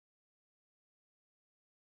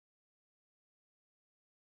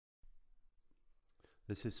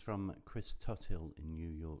This is from Chris Tuthill in New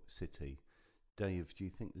York City. Dave, do you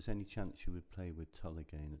think there's any chance you would play with Tull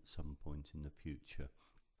again at some point in the future?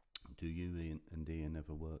 Do you and Ian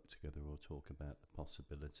ever work together or talk about the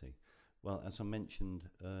possibility? Well, as I mentioned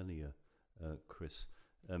earlier, Chris,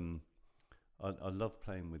 I love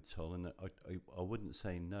playing with Tull, and I wouldn't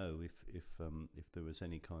say no if there was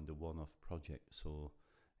any kind of one-off projects or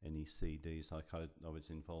any CDs. Like I was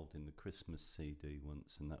involved in the Christmas CD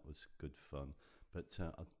once, and that was good fun. But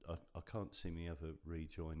I can't see me ever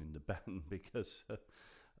rejoining the band because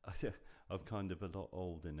I'm kind of a lot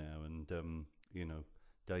older now, and you know,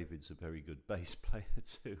 David's a very good bass player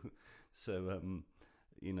too. So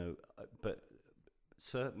you know, but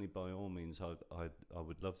certainly by all means, I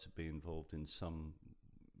would love to be involved in some.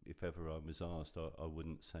 If ever I was asked, I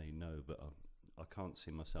wouldn't say no, but I can't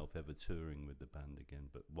see myself ever touring with the band again.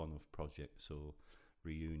 But one-off projects or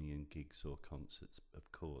reunion gigs or concerts,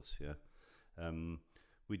 of course, yeah.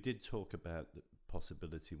 We did talk about the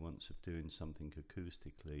possibility once of doing something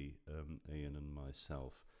acoustically, Ian and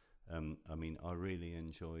myself. I mean, I really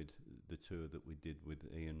enjoyed the tour that we did with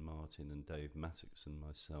Ian Martin and Dave Mattox and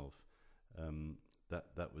myself.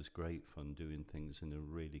 That was great fun, doing things in a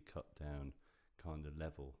really cut down kind of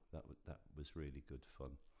level. That was really good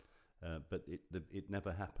fun. But it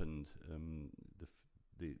never happened.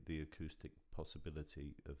 The acoustic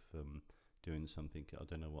possibility of doing something, I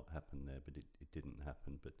don't know what happened there, but it didn't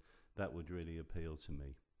happen. But that would really appeal to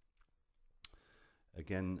me.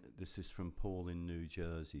 Again, this is from Paul in New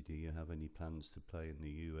Jersey. Do you have any plans to play in the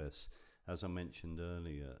US? As I mentioned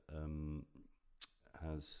earlier,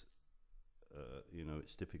 you know,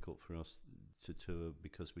 it's difficult for us to tour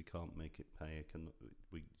because we can't make it pay.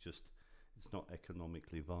 It's not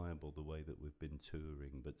economically viable the way that we've been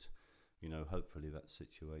touring. But you know, hopefully that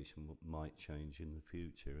situation might change in the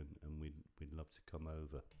future, and we'd love to come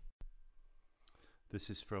over.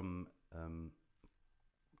 This is from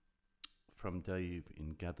Dave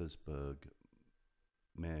in Gaithersburg,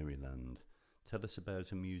 Maryland. Tell us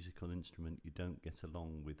about a musical instrument you don't get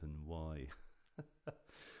along with and why.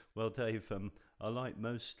 Well, Dave, I like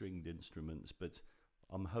most stringed instruments, but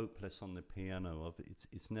I'm hopeless on the piano.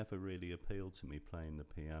 It's never really appealed to me playing the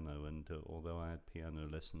piano, and although I had piano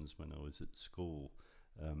lessons when I was at school,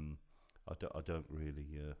 I don't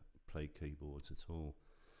really play keyboards at all.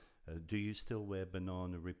 Do you still wear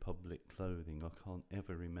Banana Republic clothing? I can't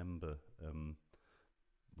ever remember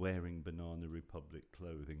wearing Banana Republic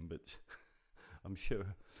clothing, but I'm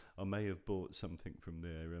sure I may have bought something from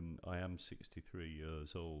there. I am 63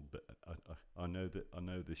 years old, but I know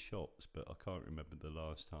the shops, but I can't remember the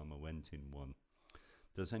last time I went in one.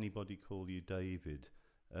 Does anybody call you David?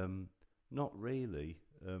 Not really.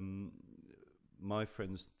 My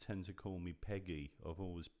friends tend to call me Peggy. I've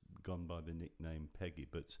always gone by the nickname Peggy,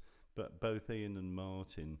 but both Ian and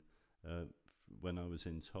Martin, when I was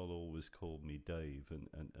in Tull, always called me Dave,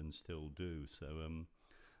 and still do. So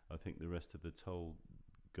I think the rest of the Tull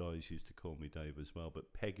guys used to call me Dave as well.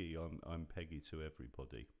 But Peggy, I'm Peggy to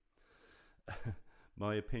everybody.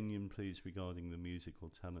 My opinion, please, regarding the musical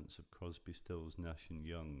talents of Crosby, Stills, Nash and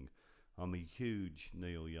Young. I'm a huge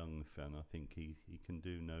Neil Young fan. I think he can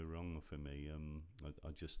do no wrong for me.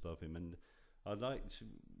 I just love him, and I liked,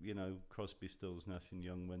 you know, Crosby, Stills, Nash and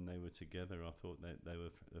Young when they were together. I thought they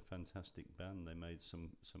were a fantastic band. They made some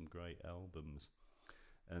great albums.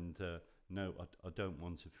 And no, I don't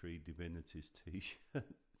want a free Divinities t-shirt.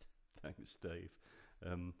 Thanks, Dave.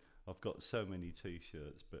 I've got so many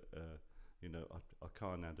t-shirts, but you know, I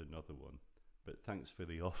can't add another one. But thanks for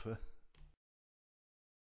the offer.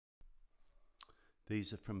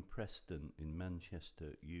 These are from Preston in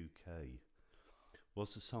Manchester, UK.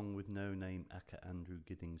 Was the song with no name Aka Andrew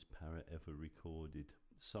Giddings Parrott ever recorded?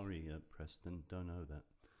 Sorry, Preston, don't know that.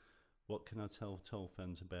 What can I tell Tull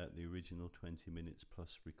fans about the original 20 minutes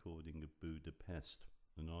plus recording of Budapest?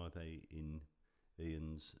 And are they in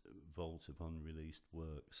Ian's vault of unreleased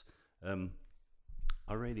works?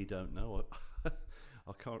 I really don't know.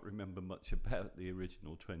 I can't remember much about the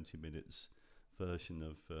original 20 minutes version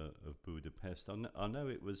of Budapest. I know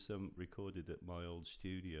it was recorded at my old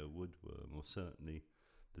studio, Woodworm, or certainly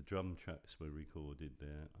the drum tracks were recorded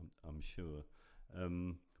there, I'm sure.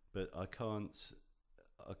 But I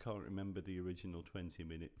can't remember the original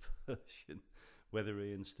 20-minute version. Whether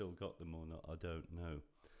Ian still got them or not, I don't know.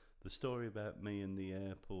 The story about me in the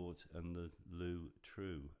airport and the loo,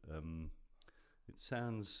 true. It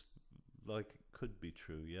sounds like it could be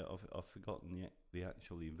true. Yeah, I've forgotten the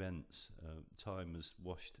actual events. Time has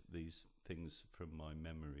washed these things from my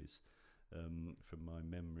memories,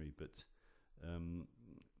 but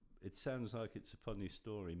it sounds like it's a funny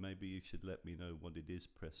story. Maybe you should let me know what it is,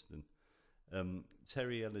 Preston.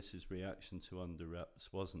 Terry Ellis's reaction to Under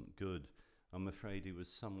Wraps wasn't good. I'm afraid he was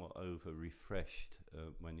somewhat over-refreshed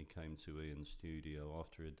when he came to Ian's studio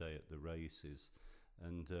after a day at the races,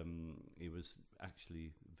 and he was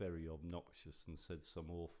actually very obnoxious and said some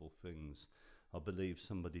awful things. I believe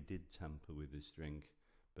somebody did tamper with his drink,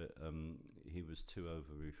 but he was too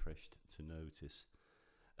over-refreshed to notice.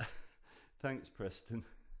 Thanks, Preston.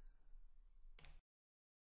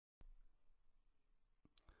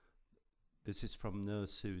 This is from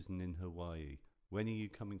Nurse Susan in Hawaii. When are you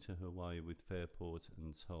coming to Hawaii with Fairport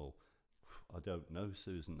and Tull? I don't know,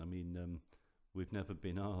 Susan. I mean, we've never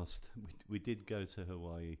been asked. We did go to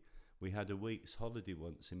Hawaii. We had a week's holiday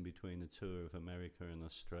once in between a tour of America and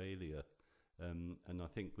Australia. And I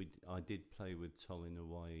think I did play with Tull in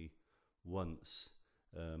Hawaii once.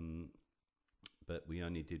 But we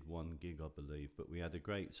only did one gig, I believe. But we had a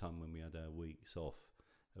great time when we had our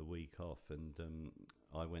a week off. And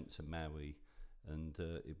I went to Maui, and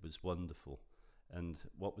it was wonderful. And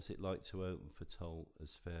what was it like to open for Tull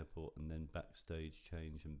as Fairport and then backstage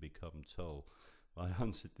change and become Tull? I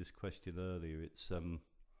answered this question earlier.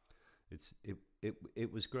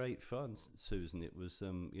 It was great fun, Susan. It was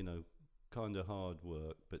kind of hard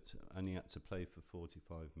work, but only had to play for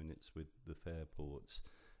 45 minutes with the Fairports,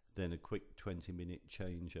 then a quick 20-minute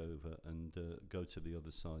changeover and go to the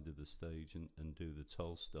other side of the stage and do the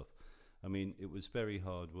Tull stuff. I mean, it was very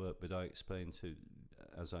hard work, but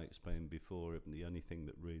as I explained before, the only thing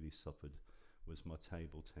that really suffered was my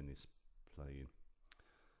table tennis playing.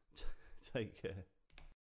 Take care.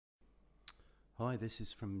 Hi, this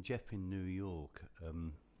is from Jeff in New York.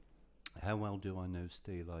 How well do I know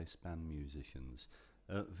Steel Eye Span musicians?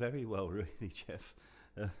 Very well, really, Jeff.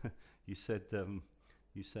 You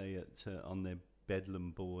say on their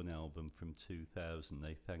Bedlam Born album from 2000,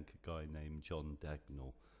 they thank a guy named John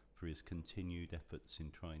Dagnall for his continued efforts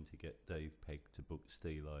in trying to get Dave Pegg to book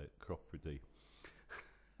Steel Eye at Cropredy.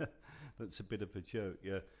 That's a bit of a joke,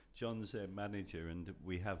 yeah. John's their manager, and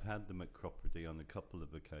we have had them at Cropredy on a couple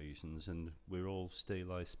of occasions, and we're all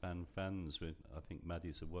Steel Eye Span fans. I think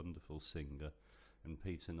Maddie's a wonderful singer, and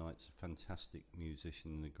Peter Knight's a fantastic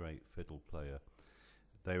musician and a great fiddle player.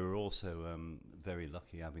 They were also very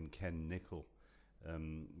lucky having Ken Nicol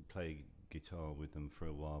play guitar with them for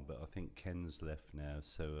a while, but I think Ken's left now,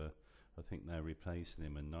 so I think they're replacing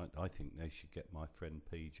him, and I think they should get my friend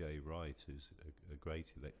PJ Wright, who's a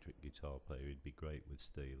great electric guitar player. He'd be great with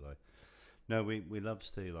Steel Eye. No, we love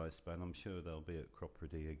Steel Eye Span. I'm sure they'll be at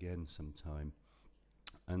Cropredy again sometime.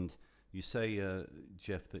 And you say,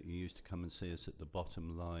 Jeff, that you used to come and see us at the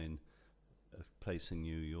Bottom Line, a place in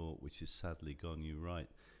New York, which is sadly gone. You're right.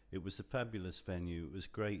 It was a fabulous venue. It was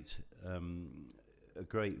great. A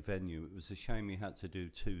great venue. It was a shame we had to do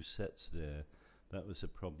 2 sets there. That was a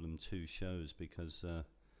problem, 2 shows, because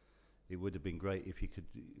it would have been great if you could.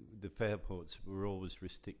 The Fairports were always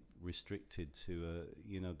restricted to,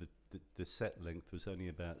 the set length was only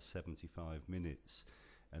about 75 minutes,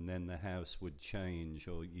 and then the house would change,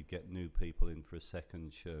 or you'd get new people in for a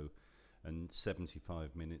second show, and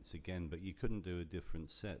 75 minutes again. But you couldn't do a different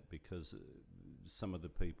set because some of the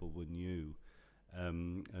people were new.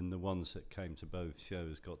 And the ones that came to both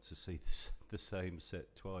shows got to see the same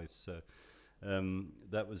set twice. So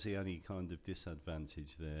that was the only kind of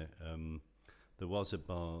disadvantage there. There was a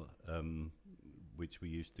bar which we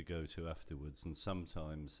used to go to afterwards, and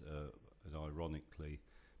sometimes, and ironically,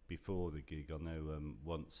 before the gig, I know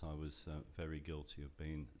once I was very guilty of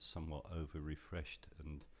being somewhat over-refreshed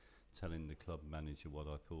and telling the club manager what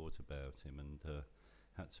I thought about him, and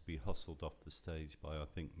had to be hustled off the stage by, I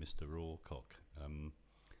think, Mr. Rawcock.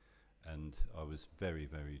 And I was very,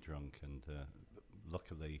 very drunk, and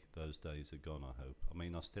luckily those days are gone, I hope. I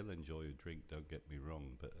mean, I still enjoy a drink, don't get me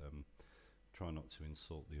wrong, but try not to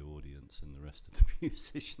insult the audience and the rest of the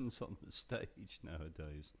musicians on the stage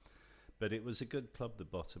nowadays. But it was a good club, the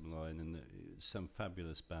Bottom Line, and some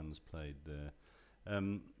fabulous bands played there.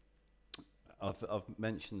 I've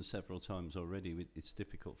mentioned several times already, it's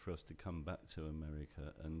difficult for us to come back to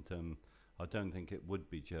America, and I don't think it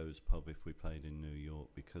would be Joe's Pub if we played in New York,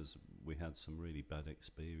 because we had some really bad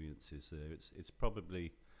experiences there. It's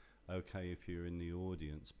probably okay if you're in the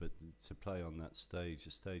audience, but to play on that stage,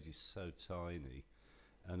 the stage is so tiny,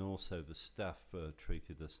 and also the staff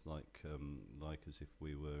treated us like as if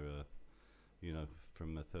we were,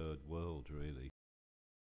 from a third world, really.